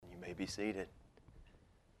be seated.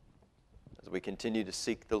 As we continue to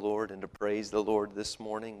seek the Lord and to praise the Lord this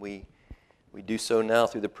morning, we do so now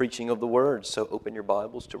through the preaching of the Word. So open your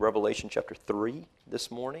Bibles to Revelation chapter 3 this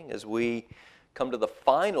morning as we come to the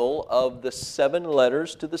final of the 7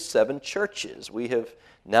 letters to the 7 churches. We have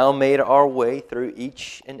now made our way through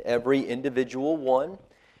each and every individual one,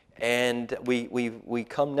 and we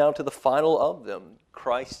come now to the final of them,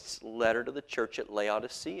 Christ's letter to the church at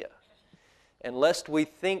Laodicea. And lest we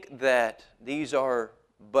think that these are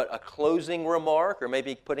but a closing remark or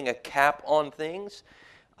maybe putting a cap on things,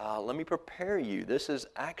 let me prepare you. This is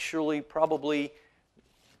actually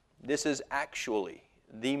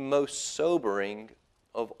the most sobering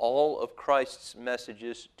of all of Christ's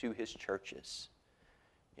messages to His churches.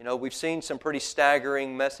 You know, we've seen some pretty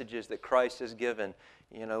staggering messages that Christ has given,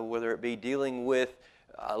 you know, whether it be dealing with,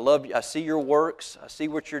 I see your works, I see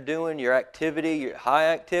what you're doing, your activity, your high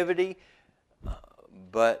activity,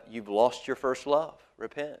 but you've lost your first love.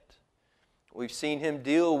 Repent. We've seen Him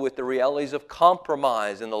deal with the realities of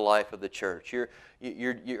compromise in the life of the church. Your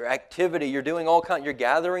activity, you're doing all kinds, you're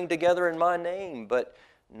gathering together in my name, but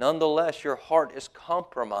nonetheless your heart is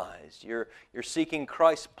compromised. You're seeking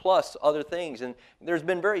Christ plus other things. And there's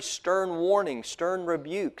been very stern warnings, stern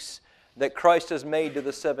rebukes that Christ has made to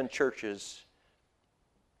the 7 churches.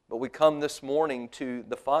 But we come this morning to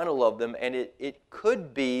the final of them, and it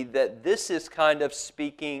could be that this is kind of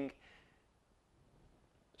speaking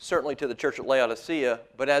certainly to the church at Laodicea,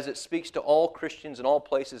 but as it speaks to all Christians in all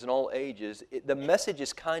places and all ages, the message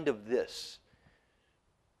is kind of this.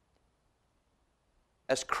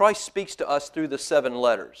 As Christ speaks to us through the 7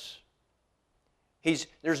 letters,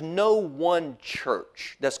 there's no one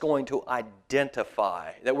church that's going to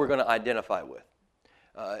identify, that we're going to identify with.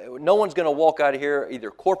 No one's going to walk out of here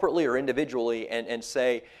either corporately or individually and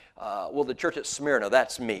say, well, the church at Smyrna,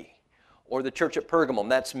 that's me. Or the church at Pergamum,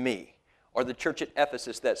 that's me. Or the church at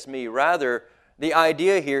Ephesus, that's me. Rather, the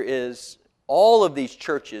idea here is all of these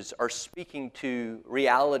churches are speaking to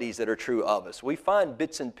realities that are true of us. We find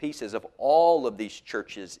bits and pieces of all of these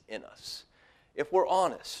churches in us. If we're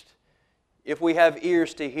honest, if we have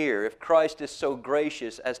ears to hear, if Christ is so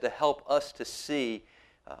gracious as to help us to see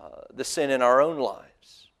the sin in our own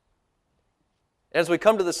lives. As we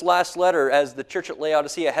come to this last letter, as the church at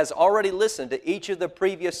Laodicea has already listened to each of the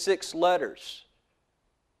previous 6 letters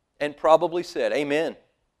and probably said, amen.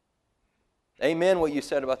 Amen what you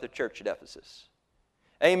said about the church at Ephesus.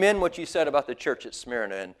 Amen what you said about the church at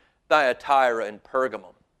Smyrna and Thyatira and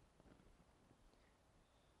Pergamum.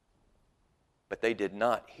 But they did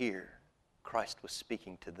not hear Christ was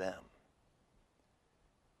speaking to them.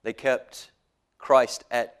 They kept Christ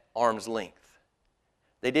at arm's length.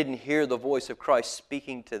 They didn't hear the voice of Christ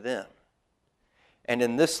speaking to them. And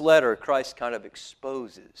in this letter, Christ kind of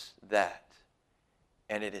exposes that.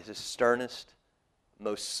 And it is His sternest,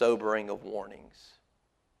 most sobering of warnings.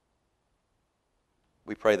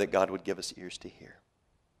 We pray that God would give us ears to hear.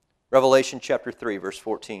 Revelation chapter 3, verse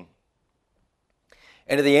 14.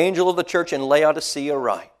 And to the angel of the church in Laodicea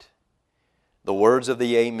write, the words of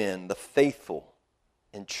the Amen, the faithful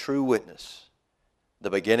and true witness, the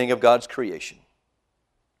beginning of God's creation.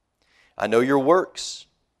 I know your works.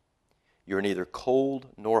 You are neither cold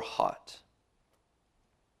nor hot.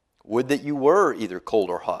 Would that you were either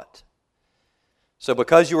cold or hot. So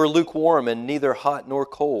because you are lukewarm and neither hot nor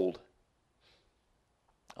cold,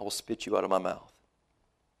 I will spit you out of my mouth.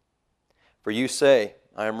 For you say,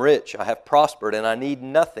 I am rich, I have prospered, and I need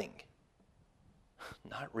nothing.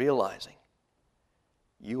 Not realizing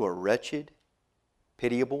you are wretched,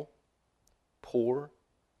 pitiable, poor,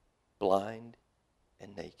 blind,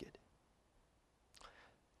 and naked.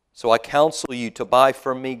 So I counsel you to buy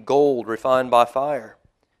from me gold refined by fire,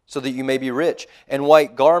 so that you may be rich, and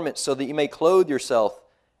white garments, so that you may clothe yourself,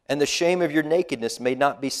 and the shame of your nakedness may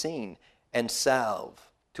not be seen, and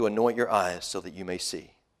salve to anoint your eyes, so that you may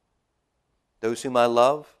see. Those whom I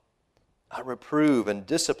love, I reprove and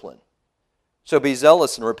discipline. So be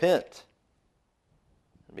zealous and repent.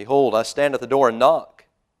 And behold, I stand at the door and knock.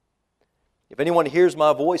 If anyone hears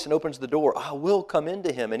my voice and opens the door, I will come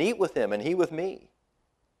into him and eat with him, and he with me.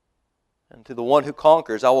 And to the one who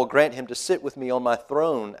conquers, I will grant him to sit with me on my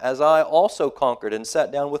throne, as I also conquered and sat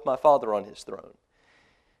down with my Father on His throne.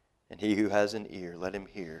 And he who has an ear, let him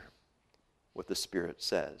hear what the Spirit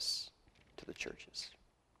says to the churches.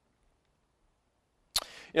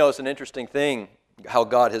 You know, it's an interesting thing how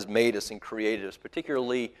God has made us and created us,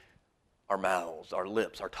 particularly our mouths, our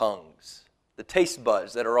lips, our tongues, the taste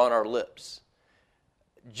buds that are on our lips.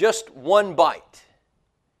 Just one bite.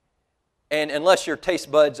 And unless your taste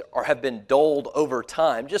buds have been dulled over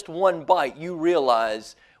time, just one bite, you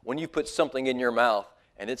realize when you put something in your mouth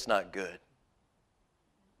and it's not good.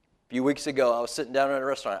 A few weeks ago, I was sitting down at a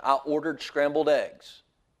restaurant. I ordered scrambled eggs.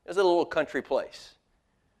 It was a little country place.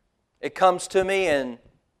 It comes to me and,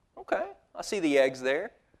 okay, I see the eggs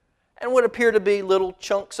there. And what appear to be little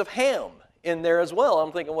chunks of ham in there as well.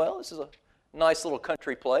 I'm thinking, well, this is a nice little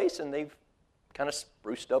country place, and they've kind of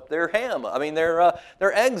spruced up their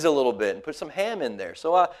eggs a little bit and put some ham in there.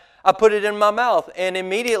 So I put it in my mouth and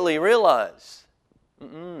immediately realized,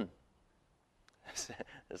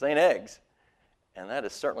 this ain't eggs, and that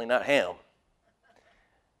is certainly not ham.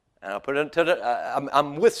 And I put it into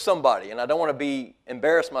I'm with somebody, and I don't want to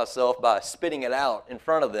embarrass myself by spitting it out in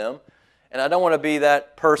front of them. And I don't want to be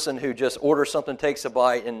that person who just orders something, takes a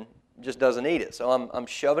bite, and just doesn't eat it. So I'm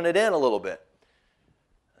shoving it in a little bit.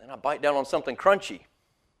 And I bite down on something crunchy.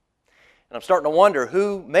 And I'm starting to wonder,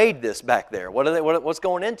 who made this back there? What's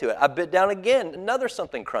going into it? I bit down again, another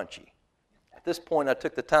something crunchy. At this point, I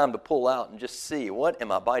took the time to pull out and just see, what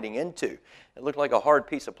am I biting into? It looked like a hard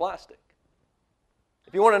piece of plastic.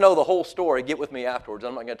 If you want to know the whole story, get with me afterwards.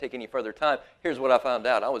 I'm not going to take any further time. Here's what I found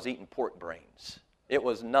out. I was eating pork brains. It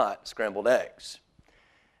was not scrambled eggs.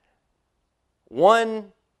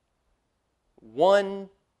 One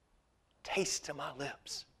taste to my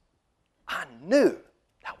lips, I knew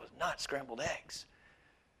that was not scrambled eggs.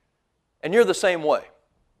 And you're the same way.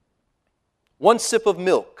 One sip of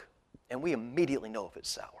milk, and we immediately know if it's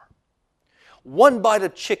sour. One bite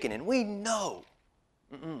of chicken, and we know,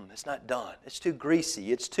 it's not done. It's too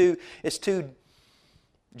greasy. It's too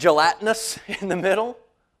gelatinous in the middle.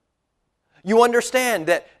 You understand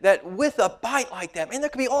that with a bite like that, man, there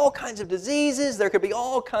could be all kinds of diseases. There could be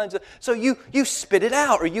all kinds of... So you spit it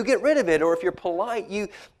out, or you get rid of it, or if you're polite, you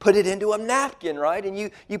put it into a napkin, right? And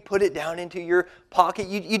you put it down into your pocket.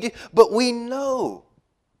 You do. But we know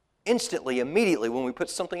instantly, immediately, when we put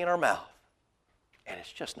something in our mouth, and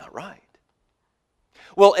it's just not right.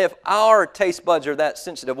 Well, if our taste buds are that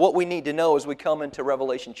sensitive, what we need to know as we come into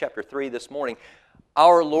Revelation chapter 3 this morning,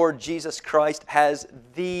 our Lord Jesus Christ has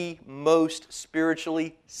the most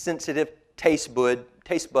spiritually sensitive taste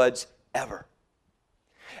buds ever.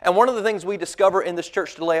 And one of the things we discover in this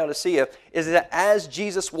church to Laodicea is that as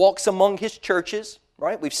Jesus walks among His churches,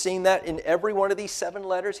 right? We've seen that in every one of these 7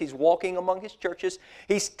 letters. He's walking among His churches.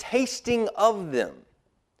 He's tasting of them,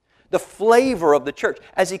 the flavor of the church.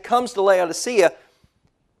 As He comes to Laodicea,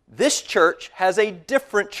 this church has a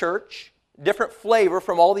different flavor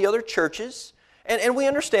from all the other churches. And we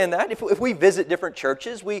understand that. If we visit different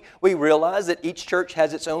churches, we realize that each church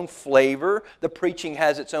has its own flavor. The preaching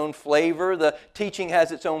has its own flavor. The teaching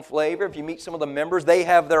has its own flavor. If you meet some of the members, they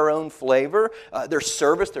have their own flavor. Their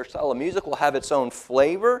service, their style of music will have its own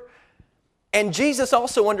flavor. And Jesus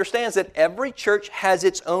also understands that every church has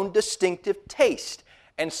its own distinctive taste.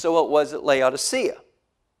 And so it was at Laodicea.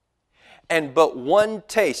 And but one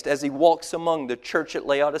taste, as He walks among the church at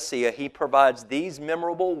Laodicea, He provides these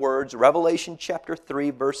memorable words, Revelation chapter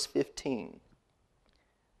 3, verse 15.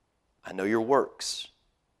 I know your works.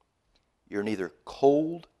 You're neither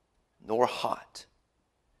cold nor hot.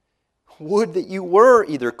 Would that you were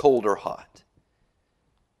either cold or hot.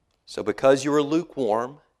 So because you are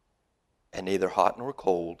lukewarm and neither hot nor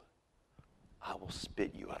cold, I will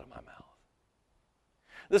spit you out of my mouth.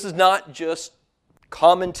 This is not just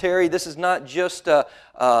commentary. This is not just a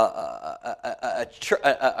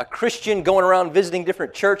Christian going around visiting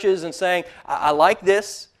different churches and saying, I like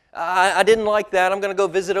this. I didn't like that. I'm going to go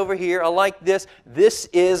visit over here. I like this. This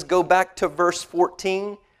is, go back to verse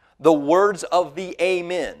 14, the words of the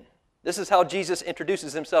Amen. This is how Jesus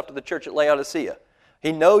introduces Himself to the church at Laodicea.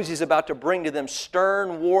 He knows He's about to bring to them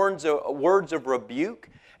stern words of rebuke.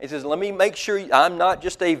 He says, let me make sure I'm not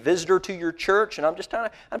just a visitor to your church, and I'm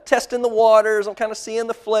testing the waters, I'm kind of seeing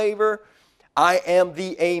the flavor. I am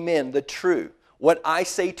the Amen, the true. What I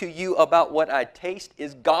say to you about what I taste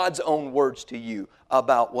is God's own words to you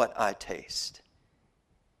about what I taste.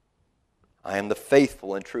 I am the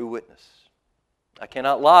faithful and true witness. I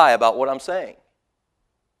cannot lie about what I'm saying.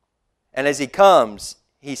 And as He comes,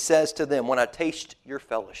 He says to them, when I taste your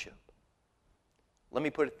fellowship, let me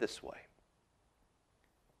put it this way.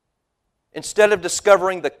 Instead of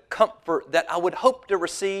discovering the comfort that I would hope to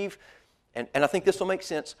receive, and I think this will make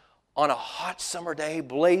sense, on a hot summer day,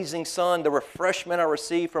 blazing sun, the refreshment I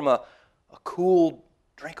receive from a cool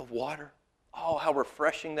drink of water. Oh, how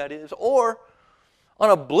refreshing that is. Or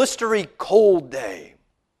on a blistery cold day,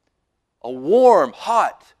 a warm,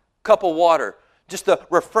 hot cup of water, just the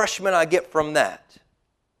refreshment I get from that.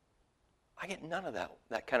 I get none of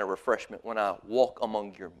that kind of refreshment when I walk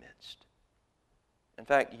among your midst. In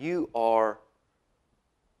fact, you are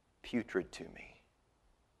putrid to me.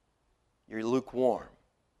 You're lukewarm.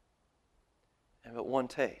 and but one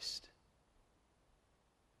taste,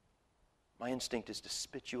 my instinct is to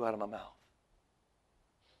spit you out of my mouth.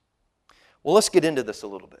 Well, let's get into this a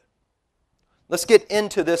little bit. Let's get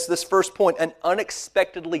into this first point, an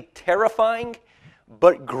unexpectedly terrifying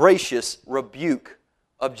but gracious rebuke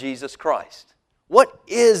of Jesus Christ. What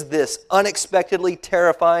is this unexpectedly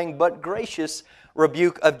terrifying but gracious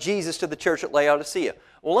rebuke of Jesus to the church at Laodicea?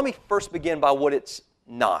 Well, let me first begin by what it's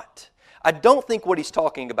not. I don't think what he's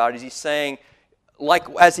talking about is he's saying, like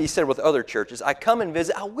as he said with other churches, I come and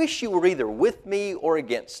visit, I wish you were either with me or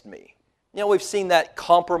against me. You know, we've seen that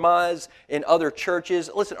compromise in other churches.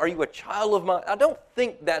 Listen, are you a child of mine? I don't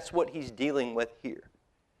think that's what he's dealing with here.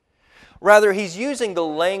 Rather, he's using the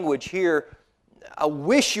language here, I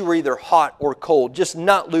wish you were either hot or cold, just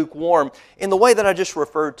not lukewarm, in the way that I just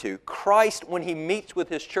referred to. Christ, when he meets with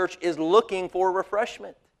his church, is looking for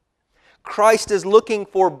refreshment. Christ is looking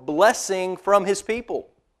for blessing from his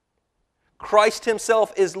people. Christ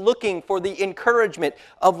himself is looking for the encouragement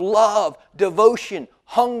of love, devotion,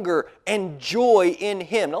 hunger, and joy in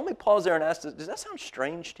him. Now let me pause there and ask, does that sound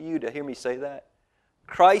strange to you to hear me say that?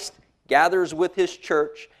 Christ gathers with his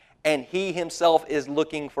church and he himself is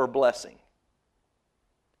looking for blessing.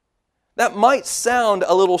 That might sound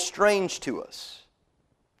a little strange to us.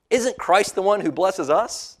 Isn't Christ the one who blesses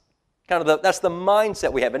us? That's the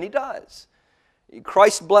mindset we have, and he does.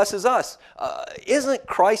 Christ blesses us. Isn't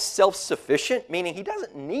Christ self-sufficient, meaning he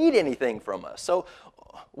doesn't need anything from us? So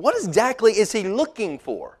what exactly is he looking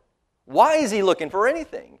for? Why is he looking for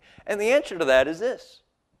anything? And the answer to that is this: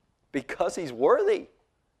 because he's worthy.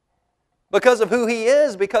 Because of who he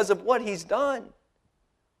is, because of what he's done.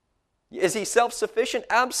 Is he self-sufficient?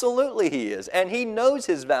 Absolutely he is. And he knows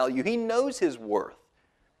his value. He knows his worth.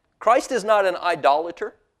 Christ is not an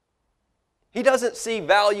idolater. He doesn't see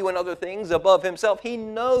value in other things above himself. He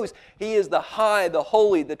knows he is the high, the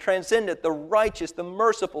holy, the transcendent, the righteous, the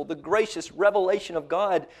merciful, the gracious revelation of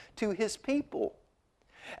God to his people.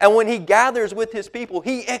 And when he gathers with his people,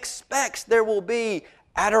 he expects there will be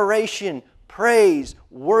adoration, praise,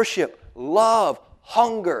 worship, love,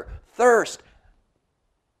 hunger, thirst,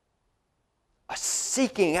 a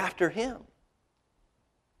seeking after him.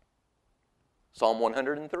 Psalm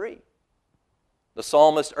 103. The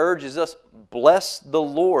psalmist urges us, bless the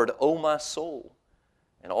Lord, O my soul,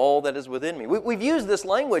 and all that is within me. We've used this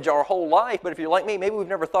language our whole life, but if you're like me, maybe we've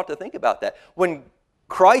never thought to think about that. When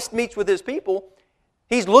Christ meets with his people,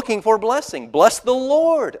 he's looking for blessing. Bless the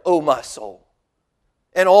Lord, O my soul,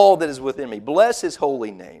 and all that is within me. Bless his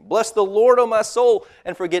holy name. Bless the Lord, O my soul,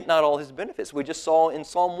 and forget not all his benefits. We just saw in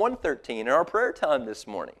Psalm 113 in our prayer time this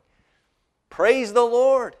morning. Praise the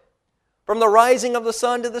Lord from the rising of the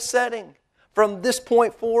sun to the setting. From this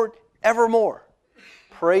point forward, evermore.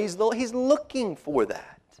 Praise the Lord. He's looking for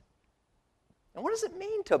that. And what does it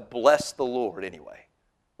mean to bless the Lord anyway?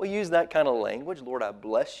 We use that kind of language. Lord, I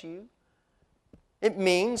bless you. It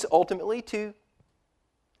means ultimately to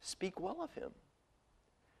speak well of him.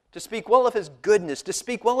 To speak well of his goodness. To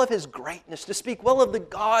speak well of his greatness. To speak well of the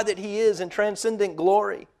God that he is in transcendent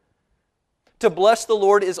glory. To bless the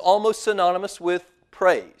Lord is almost synonymous with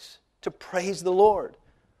praise. To praise the Lord.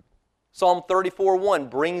 Psalm 34:1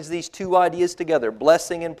 brings these two ideas together,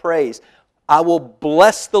 blessing and praise. I will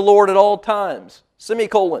bless the Lord at all times,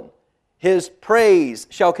 semicolon. His praise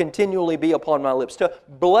shall continually be upon my lips. To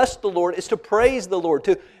bless the Lord is to praise the Lord,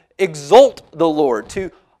 to exalt the Lord,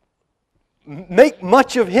 to make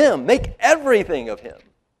much of him, make everything of him.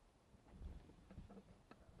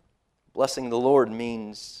 Blessing the Lord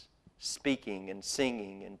means speaking and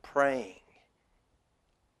singing and praying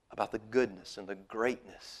about the goodness and the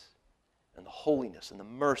greatness and the holiness and the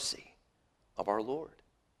mercy of our Lord.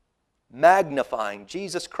 Magnifying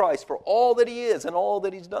Jesus Christ for all that he is and all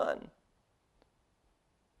that he's done.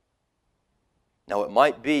 Now it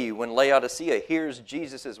might be when Laodicea hears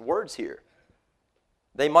Jesus' words here,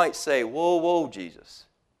 they might say, whoa, whoa, Jesus.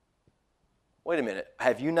 Wait a minute,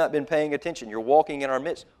 have you not been paying attention? You're walking in our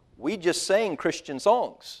midst. We just sang Christian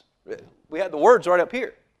songs. We had the words right up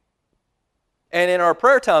here. And in our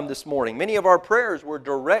prayer time this morning, many of our prayers were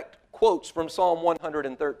direct quotes from Psalm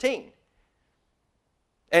 113.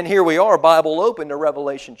 And here we are, Bible open to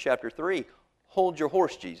Revelation chapter 3. Hold your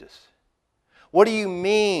horse, Jesus. What do you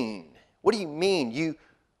mean? What do you mean you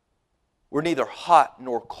were neither hot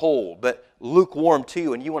nor cold, but lukewarm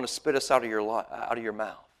too, and you want to spit us out of your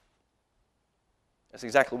mouth? That's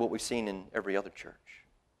exactly what we've seen in every other church.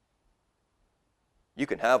 You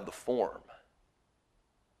can have the form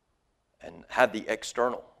and have the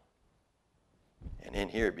external, and in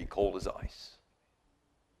here be cold as ice.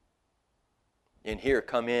 In here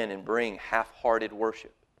come in and bring half-hearted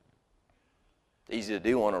worship. It's easy to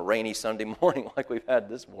do on a rainy Sunday morning like we've had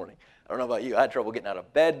this morning. I don't know about you. I had trouble getting out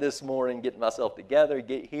of bed this morning, getting myself together,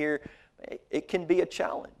 get here. It can be a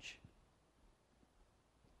challenge.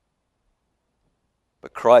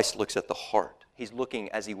 But Christ looks at the heart. He's looking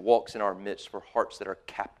as He walks in our midst for hearts that are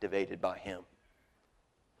captivated by Him.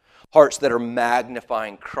 Hearts that are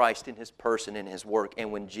magnifying Christ in His person, in His work.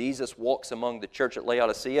 And when Jesus walks among the church at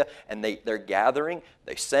Laodicea and they're gathering,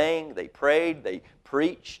 they sang, they prayed, they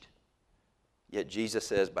preached. Yet Jesus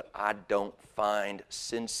says, but I don't find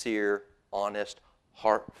sincere, honest,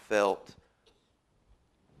 heartfelt,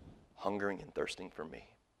 hungering and thirsting for me.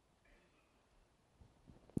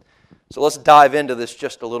 So let's dive into this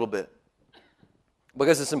just a little bit,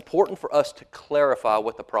 because it's important for us to clarify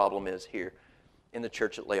what the problem is here in the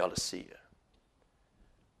church at Laodicea.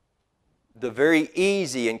 The very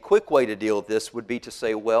easy and quick way to deal with this would be to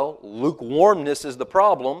say, well, lukewarmness is the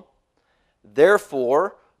problem.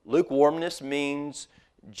 Therefore, lukewarmness means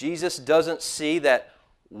Jesus doesn't see that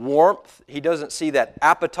warmth. He doesn't see that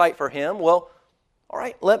appetite for Him. Well, all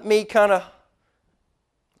right, let me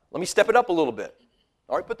step it up a little bit.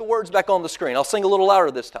 All right, put the words back on the screen. I'll sing a little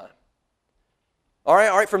louder this time. All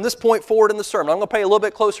right, from this point forward in the sermon, I'm going to pay a little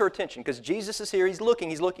bit closer attention because Jesus is here. He's looking.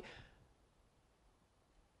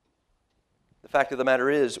 The fact of the matter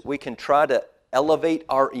is, we can try to elevate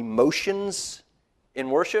our emotions in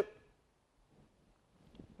worship,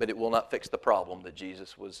 but it will not fix the problem that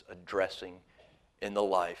Jesus was addressing in the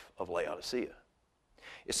life of Laodicea.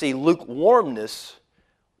 You see, lukewarmness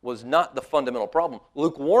was not the fundamental problem.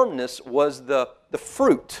 Lukewarmness was the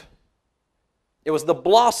fruit. It was the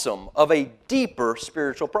blossom of a deeper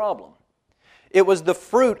spiritual problem. It was the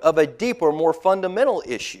fruit of a deeper, more fundamental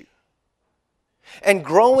issue. And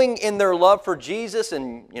growing in their love for Jesus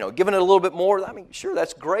and, giving it a little bit more, sure,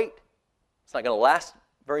 that's great. It's not going to last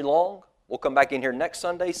very long. We'll come back in here next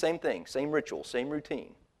Sunday, same thing, same ritual, same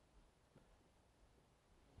routine.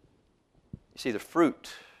 You see,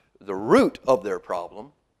 the root of their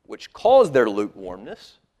problem, which caused their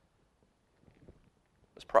lukewarmness,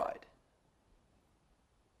 was pride.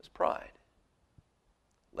 It was pride.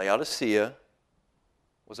 Laodicea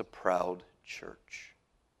was a proud church.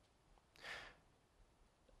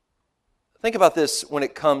 Think about this when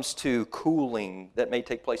it comes to cooling that may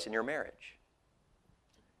take place in your marriage.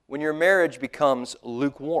 When your marriage becomes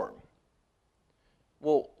lukewarm.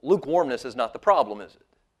 Well, lukewarmness is not the problem, is it?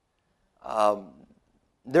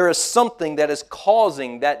 There is something that is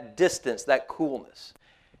causing that distance, that coolness.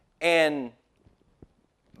 And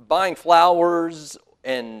buying flowers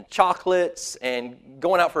and chocolates and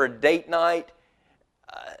going out for a date night,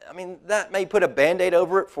 that may put a Band-Aid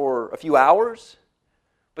over it for a few hours,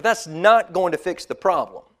 but that's not going to fix the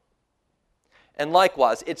problem. And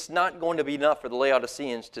likewise, it's not going to be enough for the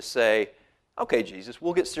Laodiceans to say, okay, Jesus,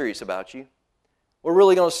 we'll get serious about you. We're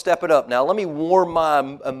really going to step it up now. Let me warm my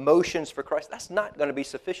emotions for Christ. That's not going to be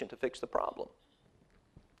sufficient to fix the problem.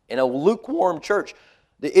 In a lukewarm church,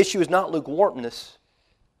 the issue is not lukewarmness.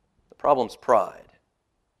 The problem's pride.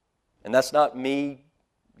 And that's not me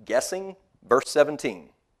guessing. Verse 17.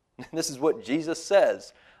 This is what Jesus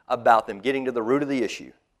says about them getting to the root of the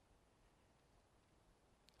issue.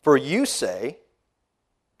 For you say,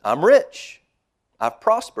 I'm rich. I've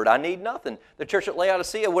prospered. I need nothing. The church at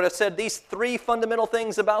Laodicea would have said these three fundamental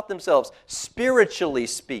things about themselves, spiritually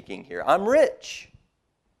speaking here. I'm rich.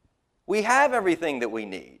 We have everything that we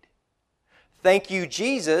need. Thank you,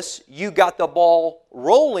 Jesus. You got the ball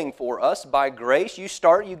rolling for us by grace. You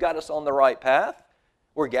got us on the right path.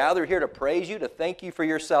 We're gathered here to praise you, to thank you for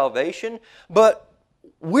your salvation. But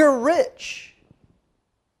we're rich.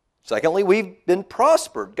 Secondly, we've been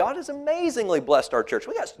prospered. God has amazingly blessed our church.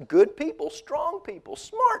 We got good people, strong people,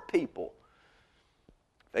 smart people,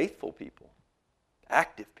 faithful people,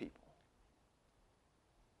 active people.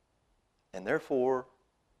 And therefore,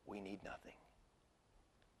 we need nothing.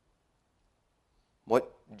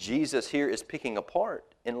 What Jesus here is picking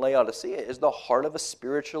apart in Laodicea is the heart of a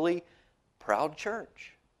spiritually proud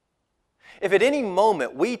church. If at any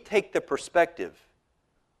moment we take the perspective,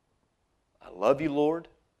 I love you, Lord,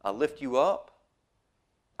 I lift you up,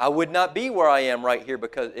 I would not be where I am right here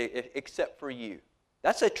except for you.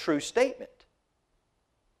 That's a true statement.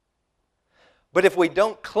 But if we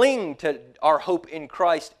don't cling to our hope in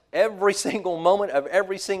Christ every single moment of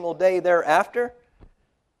every single day thereafter,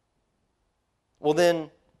 well then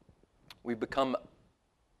we become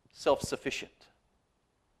self-sufficient.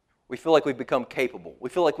 We feel like we've become capable. We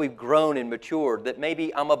feel like we've grown and matured, that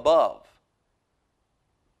maybe I'm above.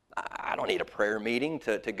 I don't need a prayer meeting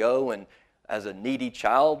to go and, as a needy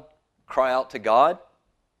child, cry out to God.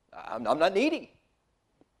 I'm not needy.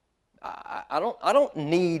 I don't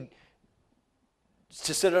need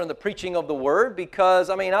to sit under the preaching of the Word because,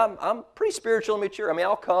 I'm pretty spiritual and mature.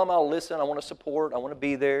 I'll come, I'll listen, I want to support, I want to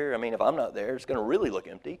be there. If I'm not there, it's going to really look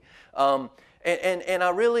empty. And I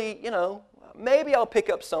really, maybe I'll pick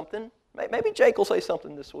up something. Maybe Jake will say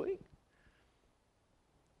something this week.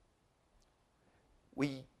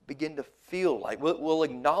 We begin to feel like we'll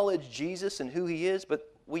acknowledge Jesus and who He is,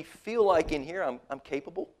 but we feel like in here I'm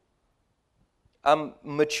capable. I'm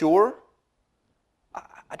mature.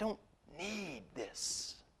 I don't need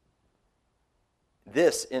this.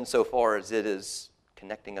 This insofar as it is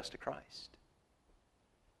connecting us to Christ.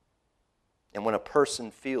 And when a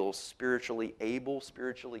person feels spiritually able,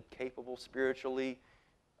 spiritually capable, spiritually,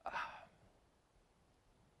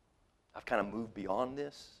 I've kind of moved beyond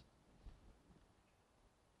this,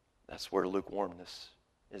 that's where lukewarmness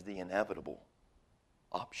is the inevitable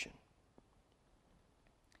option.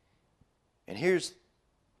 And here's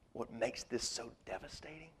what makes this so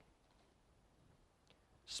devastating.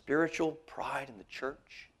 Spiritual pride in the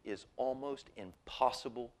church is almost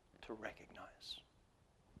impossible to recognize.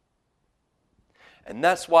 And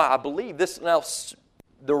that's why I believe this now,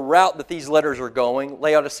 the route that these letters are going,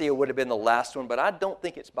 Laodicea would have been the last one, but I don't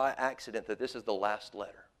think it's by accident that this is the last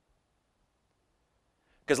letter.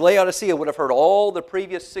 Because Laodicea would have heard all the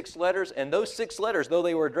previous 6 letters, and those 6 letters, though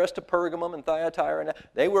they were addressed to Pergamum and Thyatira,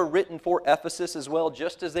 they were written for Ephesus as well,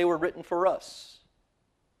 just as they were written for us.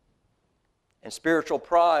 And spiritual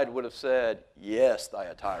pride would have said, yes,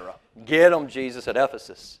 Thyatira, get them, Jesus, at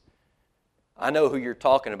Ephesus. I know who you're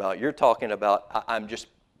talking about. You're talking about, I'm just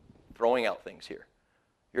throwing out things here.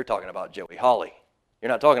 You're talking about Joey Hawley.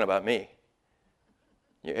 You're not talking about me.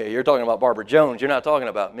 You're talking about Barbara Jones. You're not talking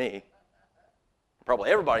about me.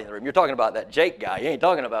 Probably everybody in the room. You're talking about that Jake guy. You ain't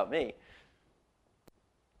talking about me.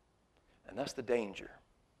 And that's the danger.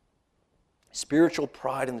 Spiritual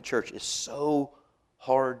pride in the church is so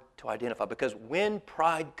hard to identify because when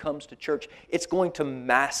pride comes to church, it's going to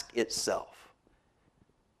mask itself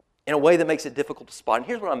in a way that makes it difficult to spot. And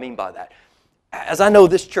here's what I mean by that. As I know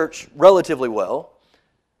this church relatively well,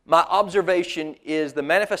 my observation is the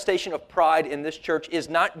manifestation of pride in this church is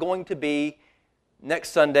not going to be next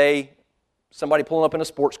Sunday somebody pulling up in a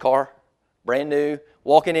sports car, brand new,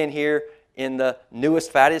 walking in here in the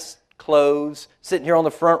newest, fattest clothes, sitting here on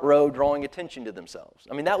the front row, drawing attention to themselves.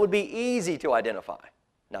 That would be easy to identify.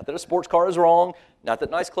 Not that a sports car is wrong, not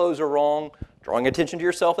that nice clothes are wrong, drawing attention to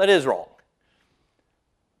yourself, that is wrong.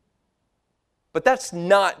 But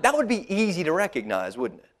that would be easy to recognize,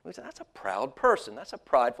 wouldn't it? We say, that's a proud person, that's a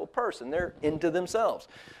prideful person, they're into themselves.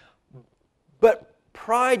 But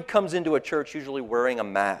pride comes into a church usually wearing a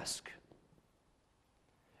mask.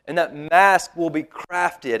 And that mask will be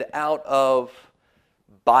crafted out of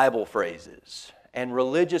Bible phrases and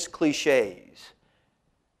religious cliches.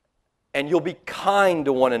 And you'll be kind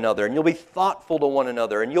to one another, and you'll be thoughtful to one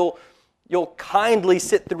another, and you'll kindly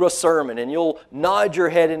sit through a sermon, and you'll nod your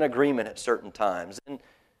head in agreement at certain times. And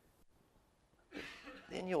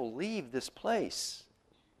then you'll leave this place,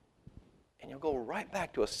 and you'll go right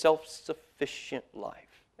back to a self-sufficient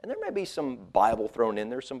life. And there may be some Bible thrown in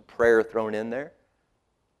there, some prayer thrown in there.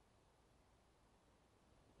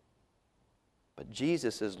 But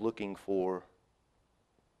Jesus is looking for,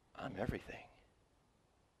 I'm everything.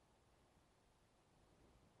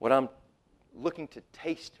 What I'm looking to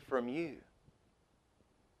taste from you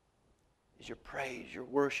is your praise, your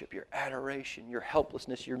worship, your adoration, your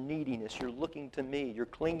helplessness, your neediness. You're looking to me, you're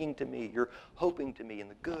clinging to me, you're hoping to me in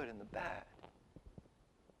the good and the bad.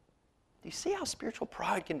 Do you see how spiritual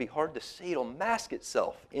pride can be hard to see? It'll mask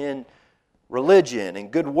itself in religion and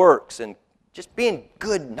good works and just being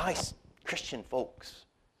good, nice Christian folks.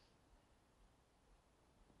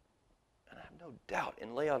 And I have no doubt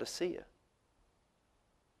in Laodicea,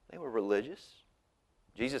 they were religious.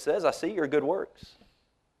 Jesus says, I see your good works.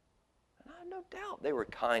 And I have no doubt they were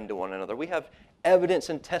kind to one another. We have evidence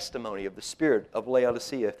and testimony of the spirit of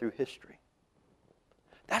Laodicea through history.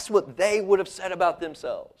 That's what they would have said about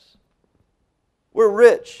themselves. We're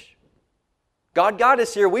rich. God got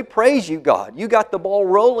us here. We praise you, God. You got the ball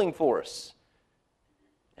rolling for us.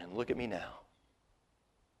 And look at me now.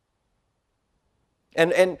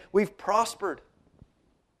 And we've prospered.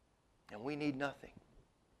 And we need nothing.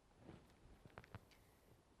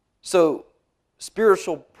 So,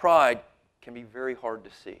 spiritual pride can be very hard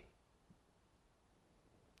to see.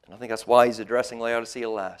 And I think that's why he's addressing Laodicea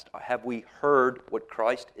last. Have we heard what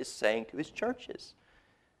Christ is saying to his churches?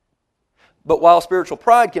 But while spiritual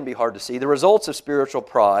pride can be hard to see, the results of spiritual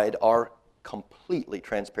pride are completely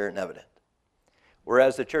transparent and evident.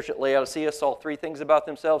 Whereas the church at Laodicea saw 3 things about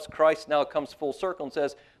themselves, Christ now comes full circle and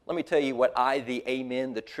says, let me tell you what I, the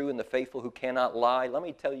Amen, the true and the faithful who cannot lie, let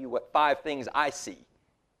me tell you what 5 things I see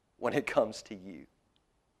when it comes to you.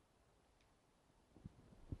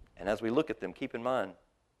 And as we look at them, keep in mind,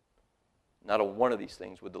 not a one of these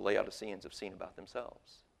things would the Laodiceans have seen about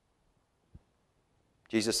themselves.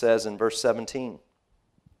 Jesus says in verse 17,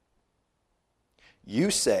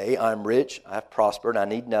 you say, I'm rich, I've prospered, I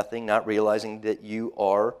need nothing, not realizing you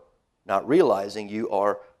are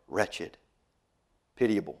wretched,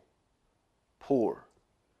 pitiable, poor,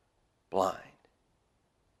 blind,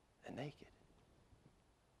 and naked.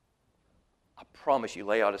 I promise you,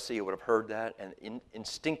 Laodicea would have heard that, and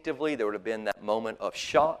instinctively there would have been that moment of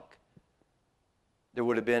shock. There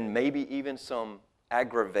would have been maybe even some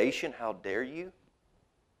aggravation. How dare you?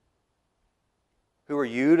 Who are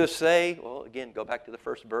you to say? Well, again, go back to the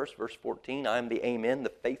first verse, verse 14. I am the Amen, the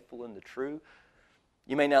faithful and the true.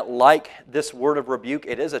 You may not like this word of rebuke.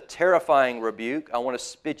 It is a terrifying rebuke. I want to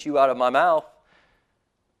spit you out of my mouth.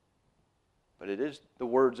 But it is the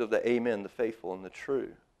words of the Amen, the faithful and the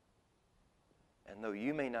true. And though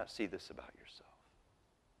you may not see this about yourself,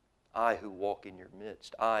 I who walk in your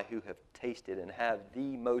midst, I who have tasted and have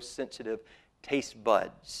the most sensitive taste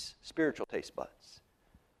buds, spiritual taste buds,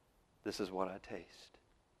 this is what I taste.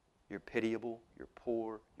 You're pitiable, you're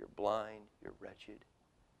poor, you're blind, you're wretched,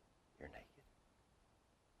 you're naked.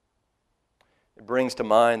 It brings to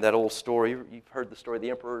mind that old story. You've heard the story of the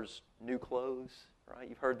emperor's new clothes, right?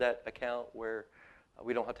 You've heard that account where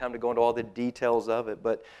we don't have time to go into all the details of it,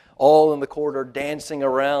 but all in the court are dancing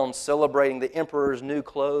around, celebrating the emperor's new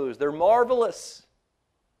clothes. They're marvelous.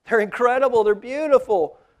 They're incredible. They're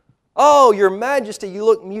beautiful. Oh, your majesty, you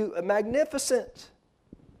look magnificent.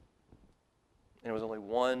 And it was only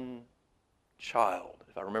one child,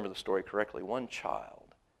 if I remember the story correctly, one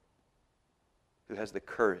child who has the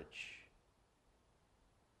courage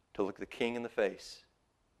to look the king in the face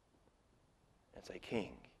and say,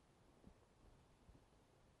 King,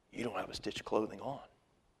 you don't have a stitch of clothing on.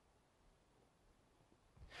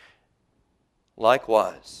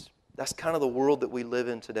 Likewise, that's kind of the world that we live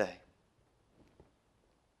in today.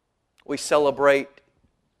 We celebrate,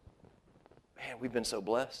 man, we've been so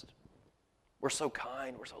blessed. We're so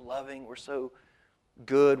kind, we're so loving, we're so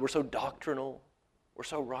good, we're so doctrinal, we're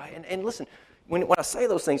so right. And listen, when I say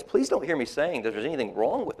those things, please don't hear me saying that there's anything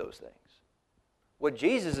wrong with those things. What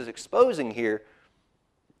Jesus is exposing here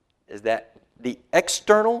is that the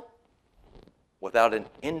external, without an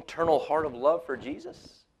internal heart of love for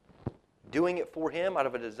Jesus, doing it for Him out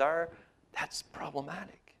of a desire, that's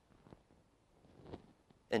problematic.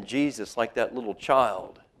 And Jesus, like that little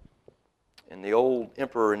child in the old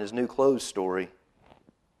emperor in his new clothes story,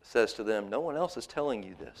 says to them, no one else is telling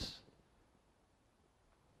you this.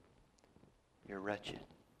 You're wretched,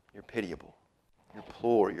 you're pitiable, you're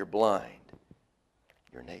poor, you're blind,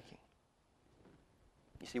 you're naked.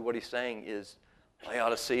 You see what he's saying is,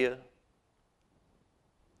 Laodicea,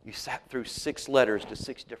 you sat through 6 letters to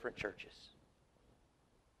 6 different churches.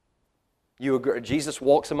 Jesus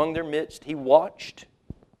walks among their midst. He watched.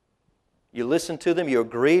 You listened to them. You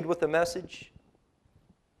agreed with the message.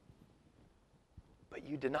 But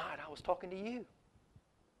you denied I was talking to you.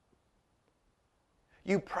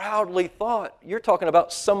 You proudly thought you're talking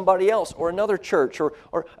about somebody else or another church or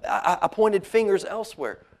I pointed fingers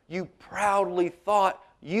elsewhere. You proudly thought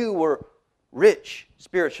you were rich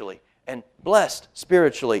spiritually and blessed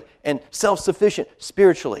spiritually and self-sufficient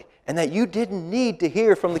spiritually and that you didn't need to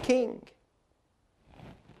hear from the King.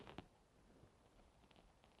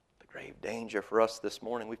 The grave danger for us this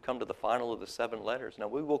morning, we've come to the final of the 7 letters. Now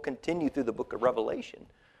we will continue through the book of Revelation.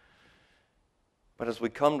 But as we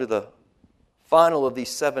come to the final of these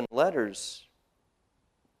 7 letters,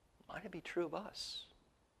 might it be true of us?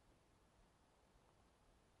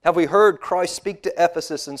 Have we heard Christ speak to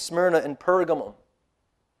Ephesus and Smyrna and Pergamum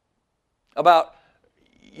about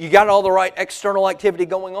you got all the right external activity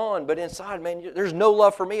going on, but inside, man, there's no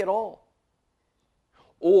love for me at all?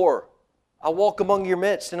 Or I walk among your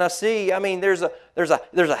midst and I see, there's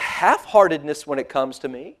a half-heartedness when it comes to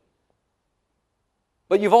me.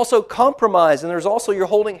 But you've also compromised, and there's also you're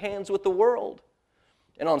holding hands with the world.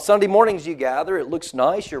 And on Sunday mornings you gather, it looks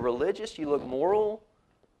nice, you're religious, you look moral.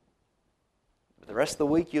 But the rest of the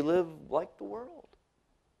week you live like the world.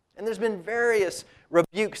 And there's been various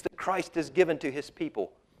rebukes that Christ has given to His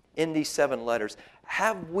people in these 7 letters.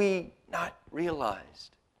 Have we not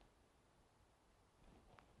realized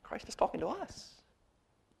Christ is talking to us?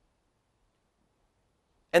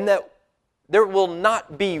 And that there will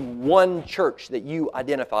not be one church that you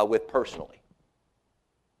identify with personally.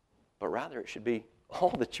 But rather it should be all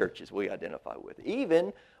the churches we identify with.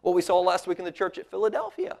 Even what we saw last week in the church at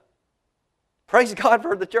Philadelphia. Praise God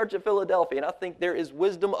for the church of Philadelphia. And I think there is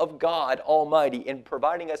wisdom of God Almighty in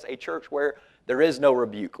providing us a church where there is no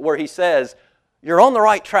rebuke, where He says, you're on the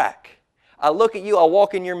right track. I look at you, I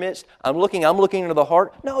walk in your midst, I'm looking into the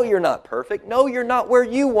heart. No, you're not perfect. No, you're not where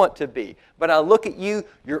you want to be. But I look at you,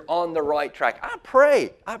 you're on the right track. I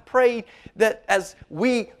pray that as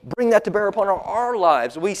we bring that to bear upon our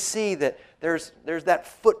lives, we see that there's that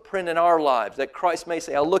footprint in our lives, that Christ may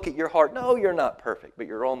say, I look at your heart. No, you're not perfect, but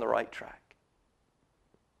you're on the right track.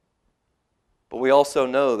 But we also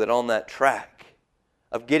know that on that track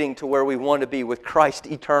of getting to where we want to be with Christ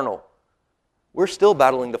eternal, we're still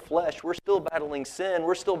battling the flesh. We're still battling sin.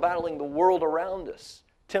 We're still battling the world around us,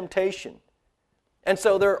 temptation. And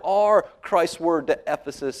so there are Christ's word to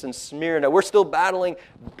Ephesus and Smyrna. We're still battling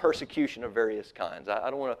persecution of various kinds. I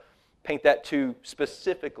don't want to paint that too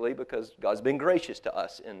specifically because God's been gracious to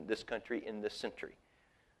us in this country, in this century.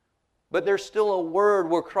 But there's still a word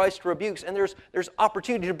where Christ rebukes, and there's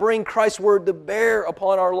opportunity to bring Christ's word to bear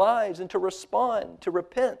upon our lives and to respond, to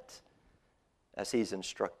repent, as He's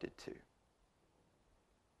instructed to.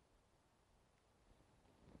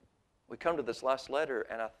 We come to this last letter,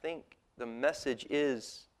 and I think the message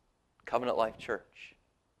is Covenant Life Church.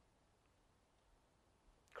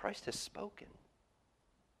 Christ has spoken.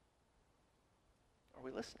 Are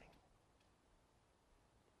we listening?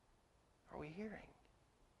 Are we hearing?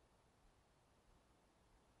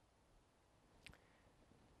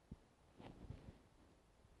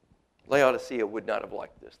 Laodicea would not have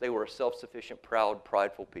liked this. They were a self-sufficient, proud,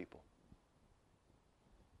 prideful people.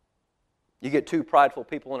 You get two prideful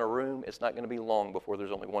people in a room, it's not going to be long before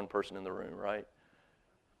there's only one person in the room, right?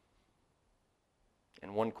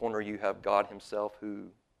 In one corner you have God Himself, who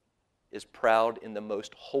is proud in the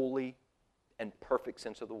most holy and perfect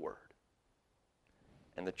sense of the word.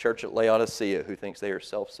 And the church at Laodicea, who thinks they are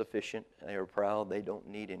self-sufficient, they are proud, they don't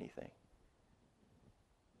need anything.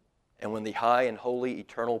 And when the high and holy,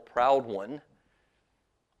 eternal, proud one,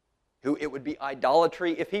 who it would be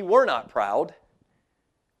idolatry if he were not proud,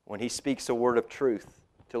 when he speaks a word of truth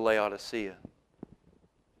to Laodicea,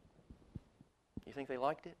 you think they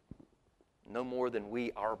liked it? No more than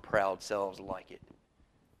we, our proud selves, like it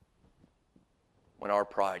when our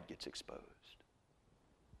pride gets exposed.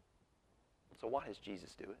 So why does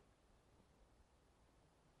Jesus do it?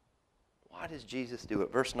 Why does Jesus do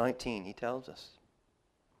it? Verse 19, He tells us.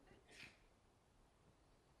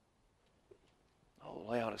 Oh,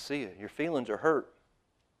 Laodicea, your feelings are hurt.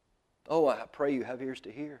 Oh, I pray you have ears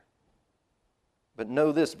to hear. But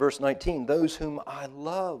know this, verse 19, those whom I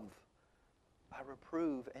love, I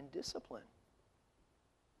reprove and discipline.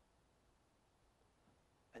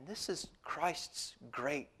 And this is Christ's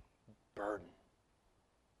great burden.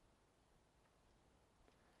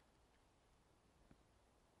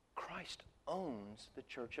 Christ owns the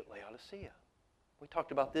church at Laodicea. We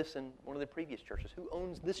talked about this in one of the previous churches. Who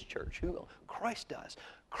owns this church? Christ does.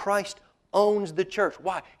 Christ owns the church.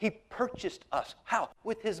 Why? He purchased us. How?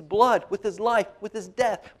 With His blood, with His life, with His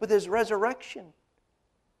death, with His resurrection.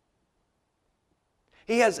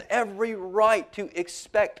 He has every right to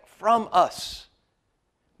expect from us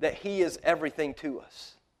that He is everything to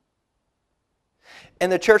us.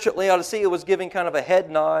 And the church at Laodicea was giving kind of a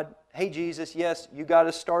head nod. Hey, Jesus, yes, you got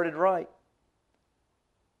us started right.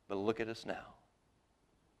 But look at us now.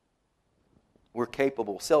 We're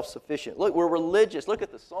capable, self-sufficient. Look, we're religious. Look at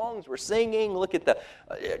the songs we're singing. Look at the...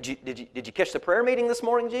 Did you catch the prayer meeting this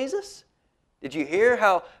morning, Jesus? Did you hear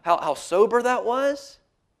how sober that was?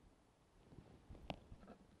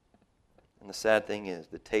 And the sad thing is,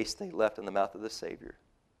 the taste they left in the mouth of the Savior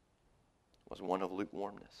was one of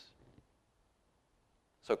lukewarmness.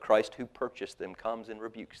 So Christ, who purchased them, comes and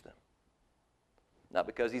rebukes them. Not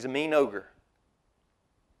because He's a mean ogre,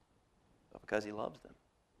 but because He loves them.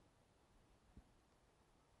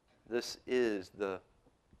 This is the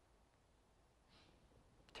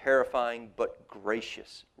terrifying but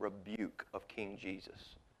gracious rebuke of King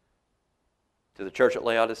Jesus to the church at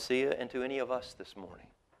Laodicea and to any of us this morning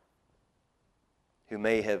who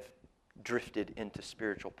may have drifted into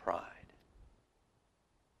spiritual pride.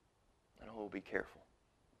 And oh, be careful.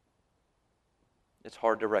 It's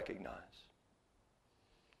hard to recognize.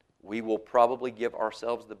 We will probably give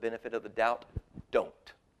ourselves the benefit of the doubt. Don't.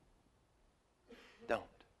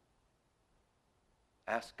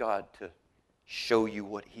 Ask God to show you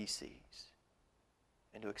what He sees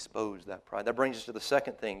and to expose that pride. That brings us to the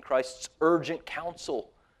second thing, Christ's urgent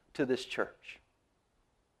counsel to this church.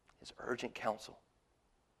 His urgent counsel.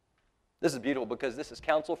 This is beautiful because this is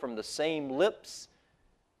counsel from the same lips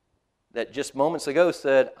that just moments ago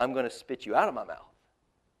said, I'm going to spit you out of my mouth.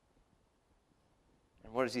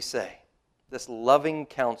 And what does He say? this loving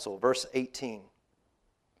counsel. Verse 18.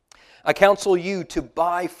 I counsel you to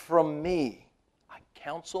buy from me. I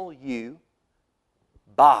counsel you,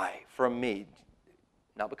 buy from me.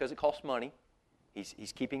 Not because it costs money.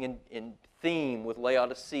 He's keeping in theme with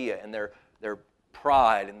Laodicea and their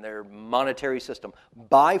pride and their monetary system.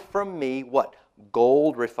 Buy from me what?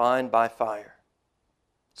 Gold refined by fire,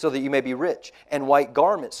 so that you may be rich, and white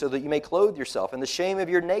garments, so that you may clothe yourself, and the shame of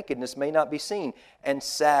your nakedness may not be seen, and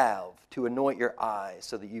salve to anoint your eyes,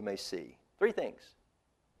 so that you may see. 3 things.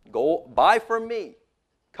 Gold, buy from me.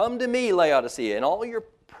 Come to me, Laodicea, and all your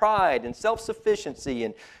pride and self-sufficiency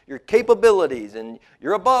and your capabilities, and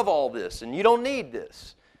you're above all this, and you don't need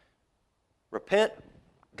this. Repent,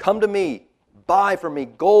 come to me, buy from me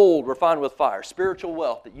gold refined with fire, spiritual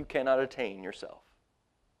wealth that you cannot attain yourself.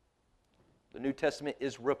 The New Testament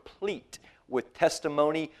is replete with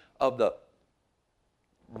testimony of the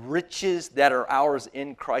riches that are ours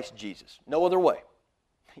in Christ Jesus. No other way.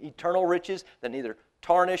 Eternal riches that neither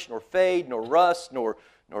tarnish, nor fade, nor rust, nor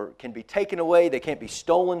can be taken away. They can't be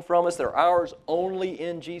stolen from us. They're ours only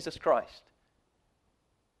in Jesus Christ.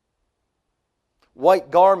 White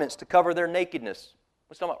garments to cover their nakedness.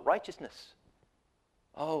 Let's talk about righteousness.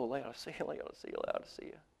 Oh, Laodicea, Laodicea,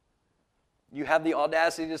 Laodicea. You have the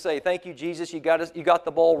audacity to say, thank you, Jesus, you got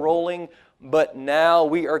the ball rolling, but now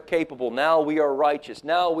we are capable. Now we are righteous.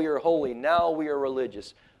 Now we are holy. Now we are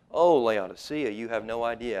religious. Oh, Laodicea, you have no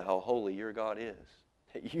idea how holy your God is.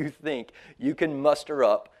 You think you can muster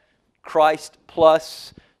up Christ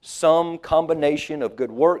plus some combination of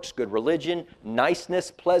good works, good religion,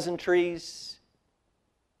 niceness, pleasantries,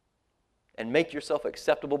 and make yourself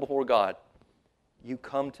acceptable before God. You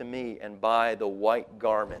come to me and buy the white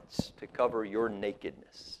garments to cover your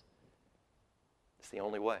nakedness. It's the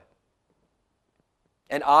only way.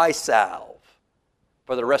 And eye salve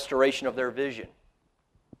for the restoration of their vision.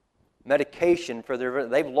 Medication for their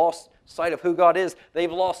vision. They've lost sight of who God is.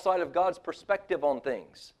 They've lost sight of God's perspective on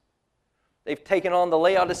things. They've taken on the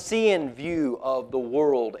Laodicean view of the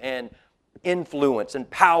world and influence and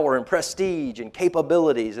power and prestige and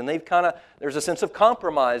capabilities. And there's a sense of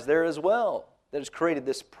compromise there as well that has created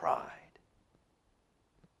this pride.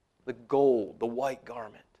 The gold, the white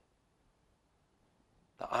garment,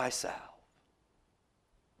 the eye salve.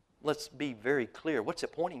 Let's be very clear. What's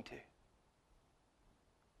it pointing to?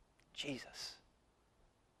 Jesus.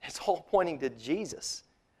 It's all pointing to Jesus.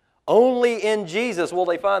 Only in Jesus will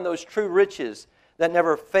they find those true riches that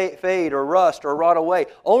never fade or rust or rot away.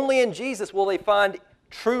 Only in Jesus will they find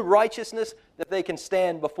true righteousness that they can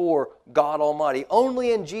stand before God Almighty.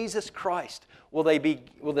 Only in Jesus Christ will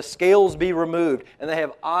the scales be removed and they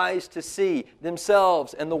have eyes to see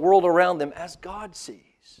themselves and the world around them as God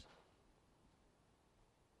sees.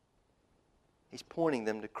 He's pointing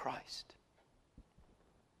them to Christ.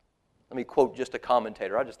 Let me quote just a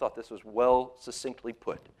commentator. I just thought this was well succinctly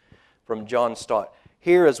put from John Stott.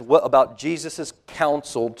 Here is about Jesus'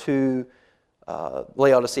 counsel to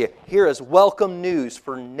Laodicea. Here is welcome news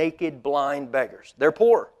for naked, blind beggars. They're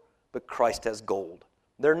poor, but Christ has gold.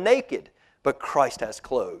 They're naked, but Christ has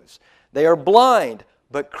clothes. They are blind,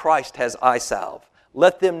 but Christ has eye salve.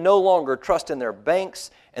 Let them no longer trust in their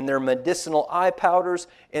banks and their medicinal eye powders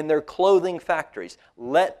and their clothing factories.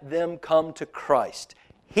 Let them come to Christ.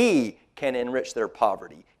 He can enrich their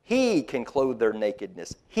poverty. He can clothe their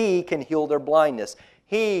nakedness. He can heal their blindness.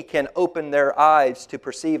 He can open their eyes to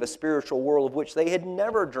perceive a spiritual world of which they had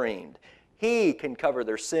never dreamed. He can cover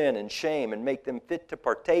their sin and shame and make them fit to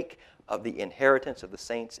partake of the inheritance of the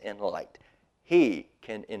saints in light. He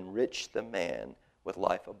can enrich the man with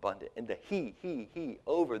life abundant. And the he,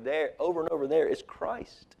 over there, over and over there is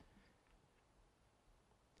Christ.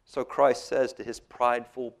 So Christ says to his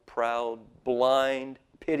prideful, proud, blind,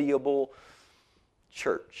 pitiable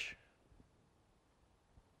church,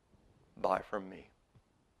 buy from me.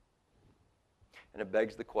 And it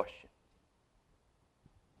begs the question,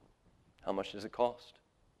 how much does it cost?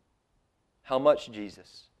 How much,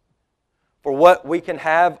 Jesus? For what we can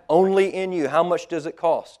have only in you, how much does it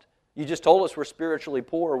cost? You just told us we're spiritually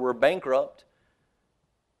poor, we're bankrupt.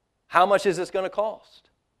 How much is this going to cost?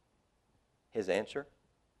 His answer,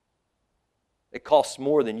 it costs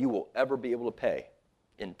more than you will ever be able to pay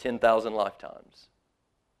in 10,000 lifetimes.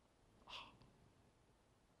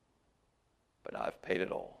 But I've paid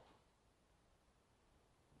it all.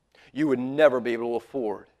 You would never be able to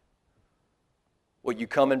afford what you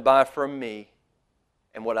come and buy from me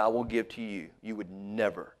and what I will give to you. You would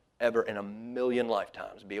never, ever in a million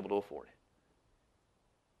lifetimes be able to afford it.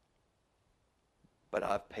 But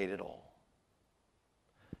I've paid it all.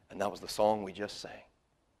 And that was the song we just sang.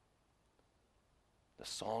 The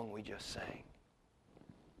song we just sang.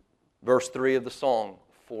 Verse 3 of the song,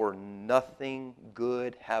 for nothing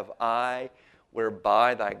good have I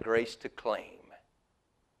whereby thy grace to claim.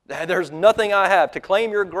 There's nothing I have to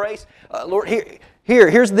claim your grace. Lord,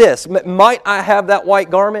 here's this. Might I have that white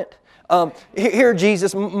garment? Here,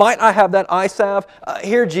 Jesus, might I have that eye salve?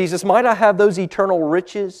 Here, Jesus, might I have those eternal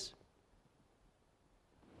riches?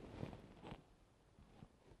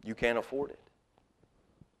 You can't afford it.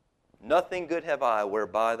 Nothing good have I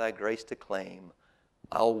whereby thy grace to claim.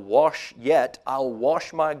 I'll wash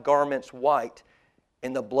my garments white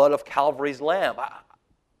in the blood of Calvary's Lamb.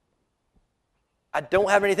 I don't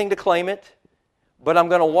have anything to claim it, but I'm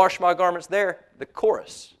going to wash my garments there. The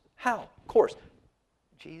chorus. How? Of course.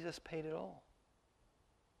 Jesus paid it all.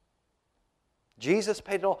 Jesus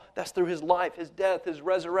paid it all. That's through His life, His death, His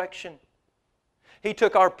resurrection. He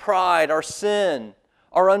took our pride, our sin,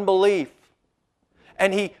 our unbelief,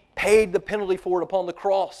 and He paid the penalty for it upon the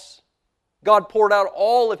cross. God poured out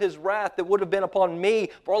all of His wrath that would have been upon me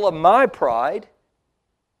for all of my pride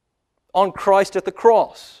on Christ at the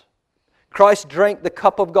cross. Christ drank the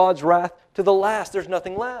cup of God's wrath to the last. There's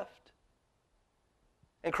nothing left.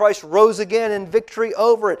 And Christ rose again in victory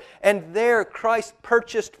over it. And there Christ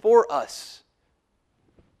purchased for us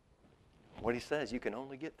what He says, you can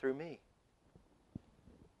only get through me.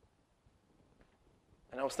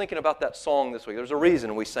 And I was thinking about that song this week. There's a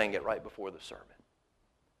reason we sang it right before the sermon.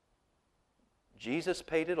 Jesus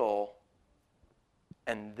paid it all,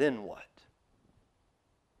 and then what?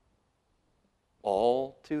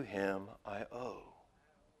 All to Him I owe.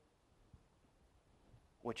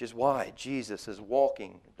 Which is why Jesus is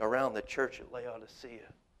walking around the church at Laodicea.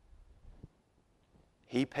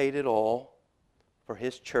 He paid it all for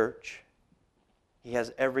His church. He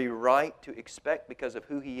has every right to expect, because of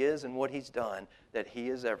who He is and what He's done, that He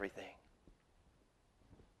is everything.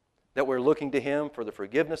 That we're looking to Him for the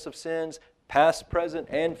forgiveness of sins, past, present,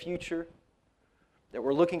 and future. That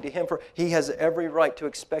we're looking to Him for. He has every right to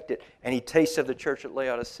expect it. And He tasted the church at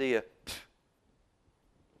Laodicea.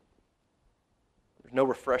 There's no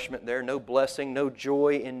refreshment there, no blessing, no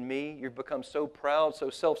joy in me. You've become so proud,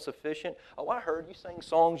 so self-sufficient. Oh, I heard you sang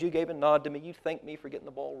songs. You gave a nod to me. You thanked me for getting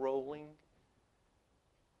the ball rolling.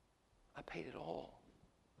 I paid it all.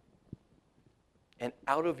 And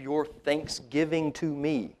out of your thanksgiving to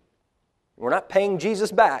me, we're not paying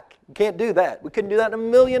Jesus back. We can't do that. We couldn't do that in a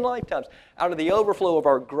million lifetimes. Out of the overflow of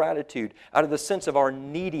our gratitude, out of the sense of our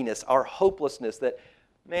neediness, our hopelessness, that,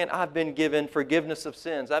 man, I've been given forgiveness of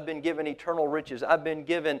sins. I've been given eternal riches. I've been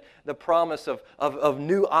given the promise of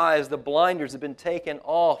new eyes. The blinders have been taken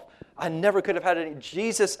off. I never could have had any.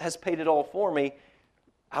 Jesus has paid it all for me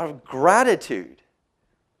out of gratitude.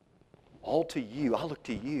 All to you. I look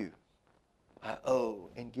to you. I owe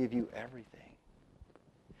and give you everything.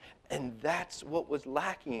 And that's what was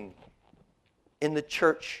lacking in the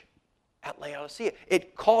church at Laodicea.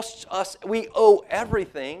 It costs us, we owe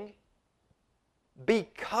everything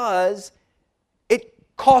because it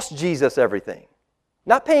cost Jesus everything.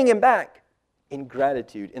 Not paying Him back, in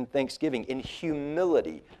gratitude, in thanksgiving, in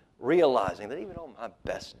humility, realizing that even on my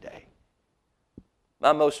best day,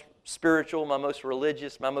 my most spiritual, my most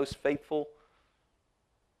religious, my most faithful,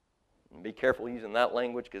 and be careful using that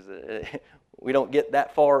language because we don't get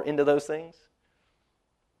that far into those things.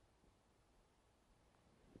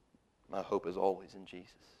 My hope is always in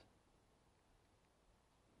Jesus.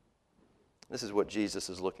 This is what Jesus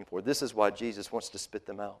is looking for. This is why Jesus wants to spit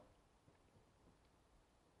them out.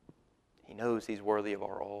 He knows He's worthy of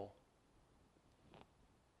our all.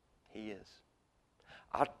 He is.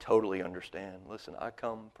 I totally understand. Listen, I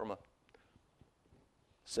come from a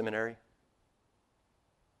seminary.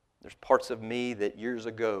 There's parts of me that years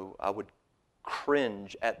ago I would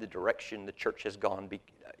cringe at the direction the church has gone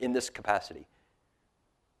in this capacity.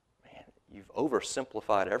 Man, you've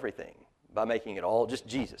oversimplified everything by making it all just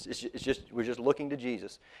Jesus. We're just looking to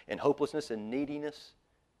Jesus in hopelessness and neediness.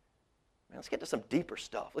 Man, let's get to some deeper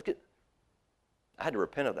stuff. I had to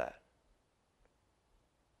repent of that.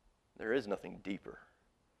 There is nothing deeper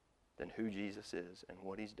than who Jesus is and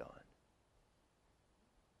what He's done.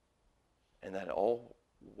 And that all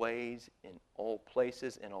ways, in all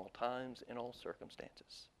places, in all times, in all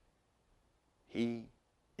circumstances, He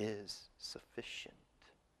is sufficient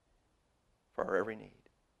for our every need.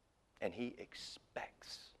 And He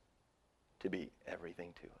expects to be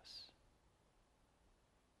everything to us.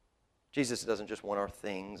 Jesus doesn't just want our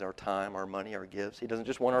things, our time, our money, our gifts. He doesn't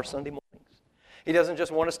just want our Sunday mornings. He doesn't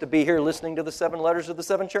just want us to be here listening to the 7 letters of the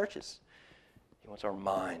 7 churches. He wants our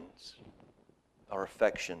minds, our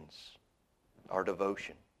affections, our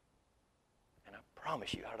devotion. And I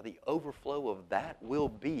promise you, out of the overflow of that will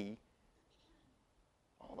be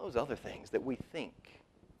all those other things that we think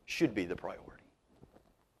should be the priority.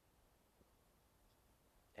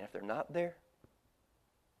 And if they're not there,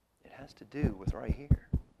 it has to do with right here.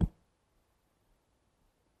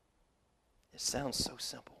 It sounds so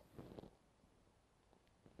simple.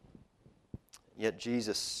 Yet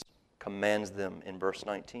Jesus commands them in verse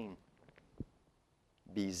 19,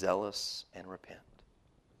 be zealous and repent.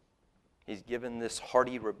 He's given this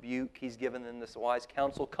hearty rebuke. He's given them this wise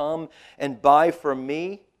counsel. Come and buy from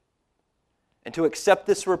me. And to accept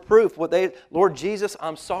this reproof, Lord Jesus,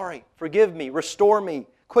 I'm sorry. Forgive me. Restore me.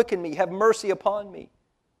 Quicken me. Have mercy upon me.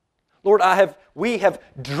 Lord, we have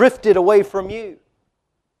drifted away from you.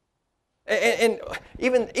 And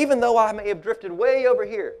even though I may have drifted way over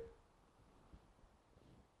here,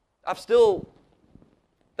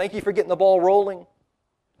 thank you for getting the ball rolling.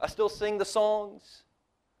 I still sing the songs.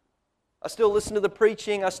 I still listen to the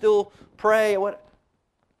preaching. I still pray. But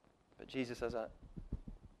Jesus says, I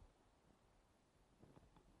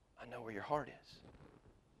know where your heart is.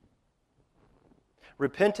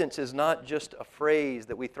 Repentance is not just a phrase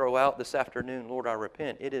that we throw out this afternoon, Lord, I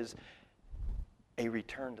repent. It is a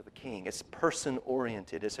return to the King. It's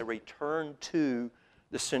person-oriented. It's a return to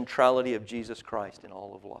the centrality of Jesus Christ in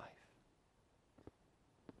all of life.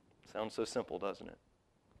 Sounds so simple, doesn't it?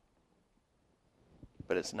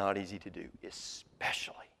 But it's not easy to do,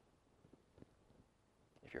 especially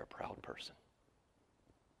if you're a proud person,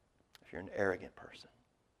 if you're an arrogant person,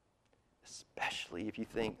 especially if you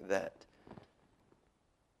think that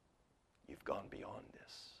you've gone beyond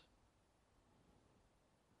this.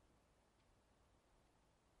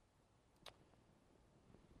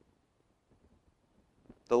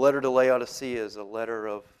 The letter to Laodicea is a letter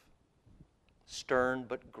of stern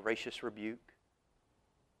but gracious rebuke,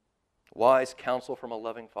 wise counsel from a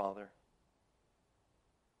loving Father,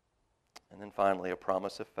 and then finally a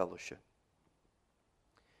promise of fellowship.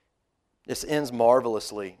 This ends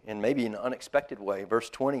marvelously in maybe an unexpected way. Verse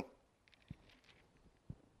 20.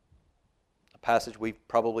 A passage we've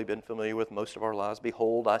probably been familiar with most of our lives.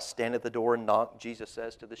 Behold, I stand at the door and knock, Jesus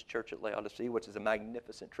says to this church at Laodicea, which is a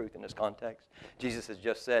magnificent truth in this context. Jesus has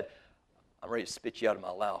just said, I'm ready to spit you out of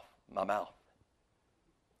my mouth.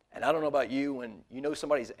 And I don't know about you, when you know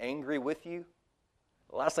somebody's angry with you,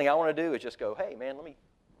 the last thing I want to do is just go, hey man,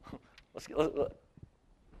 let's.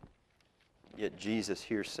 Yet Jesus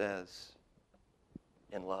here says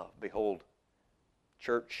in love, behold,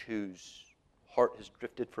 church whose heart has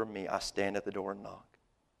drifted from me, I stand at the door and knock.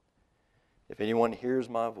 If anyone hears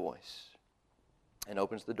my voice and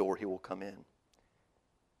opens the door, he will come in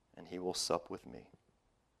and he will sup with me.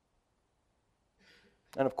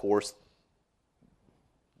 And of course,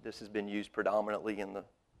 this has been used predominantly in the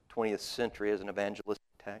 20th century as an evangelistic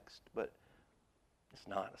text, but it's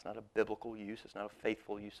not a biblical use. It's not a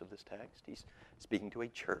faithful use of this text. He's speaking to a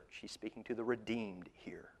church. He's speaking to the redeemed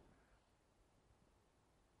here.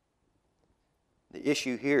 The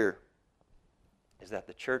issue here is that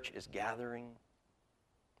the church is gathering,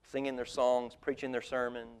 singing their songs, preaching their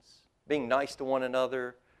sermons, being nice to one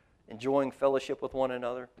another, enjoying fellowship with one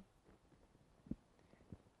another.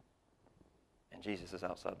 And Jesus is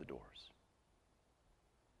outside the doors.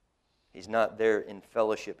 He's not there in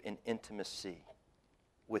fellowship, in intimacy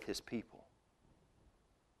with His people.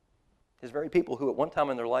 His very people who at one time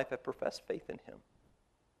in their life have professed faith in Him.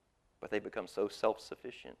 But they become so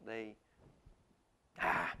self-sufficient.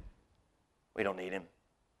 We don't need Him.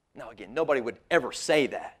 Now again, nobody would ever say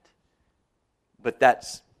that. But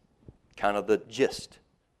that's kind of the gist.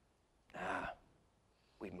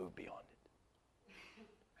 We've moved beyond it.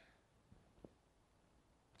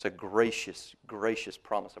 It's a gracious, gracious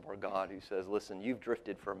promise of our God who says, listen, you've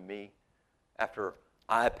drifted from me after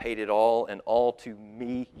I paid it all, and all to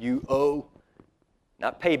me you owe.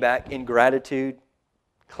 Not payback, ingratitude,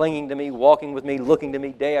 clinging to me, walking with me, looking to me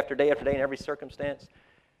day after day after day in every circumstance.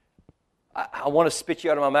 I want to spit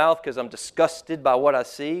you out of my mouth because I'm disgusted by what I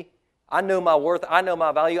see. I know my worth. I know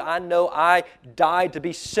my value. I know I died to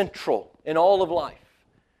be central in all of life.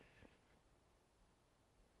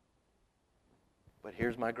 But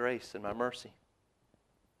here's my grace and my mercy.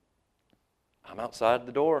 I'm outside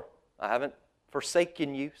the door. I haven't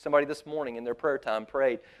forsaken you. Somebody this morning in their prayer time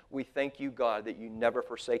prayed, we thank you, God, that you never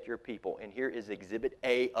forsake your people. And here is exhibit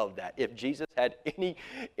A of that. If Jesus had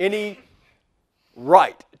any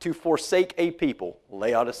right to forsake a people,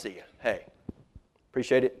 Laodicea, hey,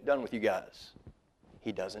 appreciate it, done with you guys.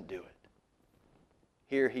 He doesn't do it.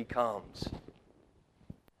 Here He comes.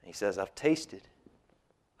 He says, I've tasted.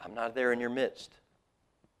 I'm not there in your midst,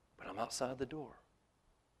 but I'm outside the door.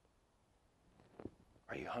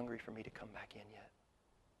 Are you hungry for me to come back in yet?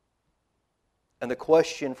 And the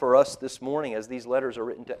question for us this morning, as these letters are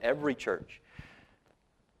written to every church,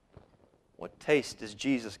 What taste does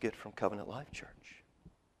Jesus get from Covenant Life Church?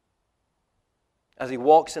 As He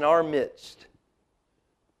walks in our midst,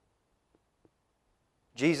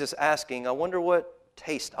 Jesus asking, I wonder what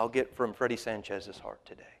taste I'll get from Freddie Sanchez's heart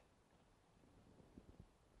today.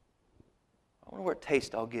 I wonder what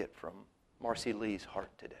taste I'll get from Marcy Lee's heart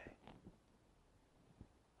today.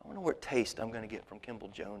 I wonder what taste I'm going to get from Kimball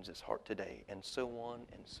Jones's heart today, and so on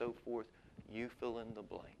and so forth. You fill in the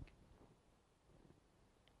blank.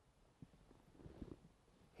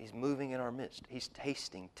 He's moving in our midst. He's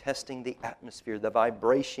tasting, testing the atmosphere, the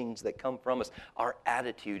vibrations that come from us, our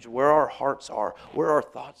attitudes, where our hearts are, where our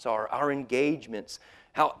thoughts are, our engagements,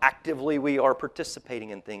 how actively we are participating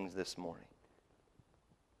in things this morning.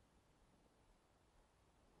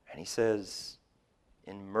 And He says,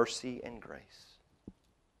 in mercy and grace,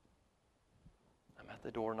 I'm at the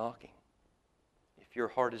door knocking. If your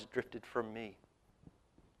heart is drifted from me,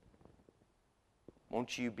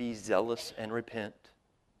 won't you be zealous and repent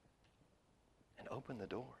and open the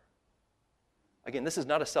door? Again, this is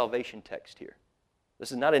not a salvation text here.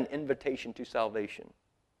 This is not an invitation to salvation.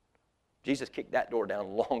 Jesus kicked that door down a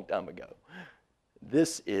long time ago.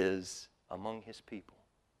 This is among His people.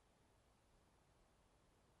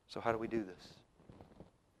 So how do we do this?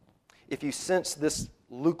 If you sense this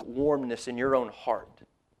lukewarmness in your own heart,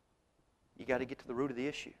 you got to get to the root of the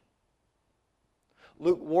issue.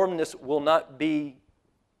 Lukewarmness will not be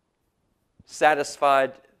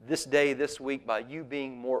satisfied this day, this week, by you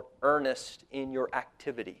being more earnest in your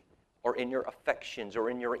activity or in your affections or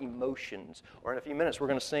in your emotions. Or in a few minutes, we're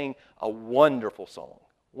going to sing a wonderful song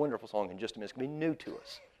in just a minute. It's going to be new to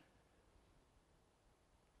us.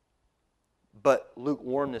 But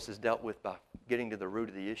lukewarmness is dealt with by getting to the root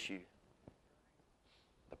of the issue.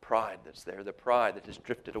 The pride that's there, the pride that has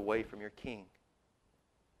drifted away from your King.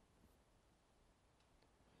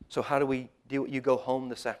 So how do we deal? You go home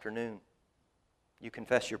this afternoon. You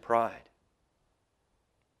confess your pride.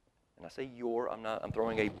 And I say I'm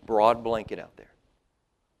throwing a broad blanket out there.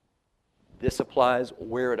 This applies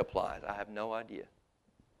where it applies. I have no idea.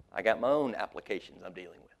 I got my own applications I'm dealing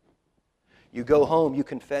with. You go home, you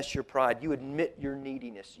confess your pride, you admit your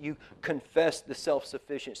neediness, you confess the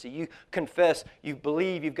self-sufficiency, you confess, you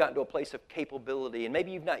believe you've gotten to a place of capability, and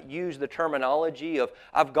maybe you've not used the terminology of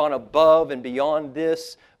I've gone above and beyond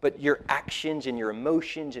this, but your actions and your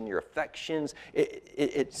emotions and your affections,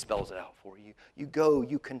 it spells it out for you. You go,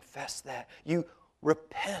 you confess that, you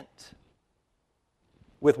repent.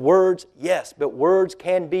 With words, yes, but words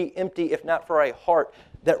can be empty if not for a heart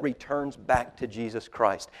that returns back to Jesus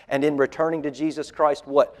Christ. And in returning to Jesus Christ,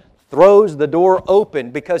 what? Throws the door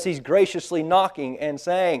open because He's graciously knocking and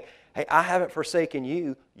saying, hey, I haven't forsaken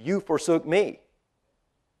you, you forsook me.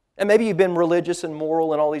 And maybe you've been religious and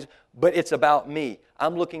moral and all these, but it's about me.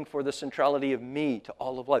 I'm looking for the centrality of me to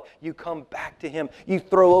all of life. You come back to Him, you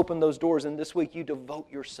throw open those doors, and this week you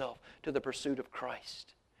devote yourself to the pursuit of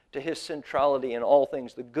Christ, to His centrality in all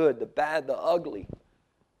things, the good, the bad, the ugly.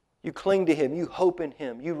 You cling to Him, you hope in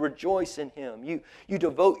Him, you rejoice in Him, you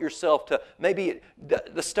devote yourself to maybe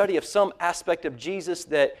the study of some aspect of Jesus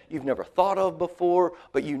that you've never thought of before,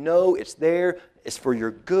 but you know it's there, it's for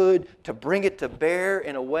your good, to bring it to bear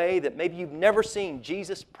in a way that maybe you've never seen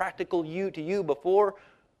Jesus practical to you before,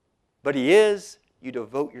 but He is. You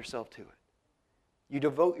devote yourself to it. You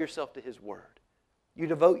devote yourself to His Word. You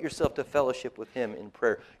devote yourself to fellowship with Him in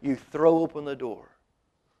prayer. You throw open the door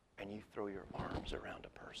and you throw your arms around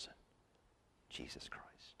a person, Jesus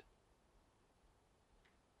Christ.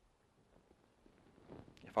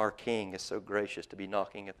 If our King is so gracious to be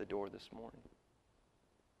knocking at the door this morning,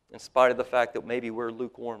 in spite of the fact that maybe we're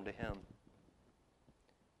lukewarm to Him,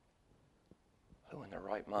 who in their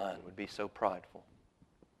right mind would be so prideful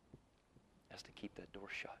as to keep that door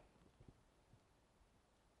shut?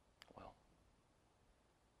 Well,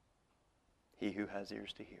 he who has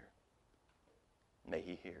ears to hear, may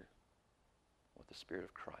he hear what the Spirit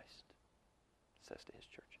of Christ says to His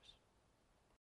churches.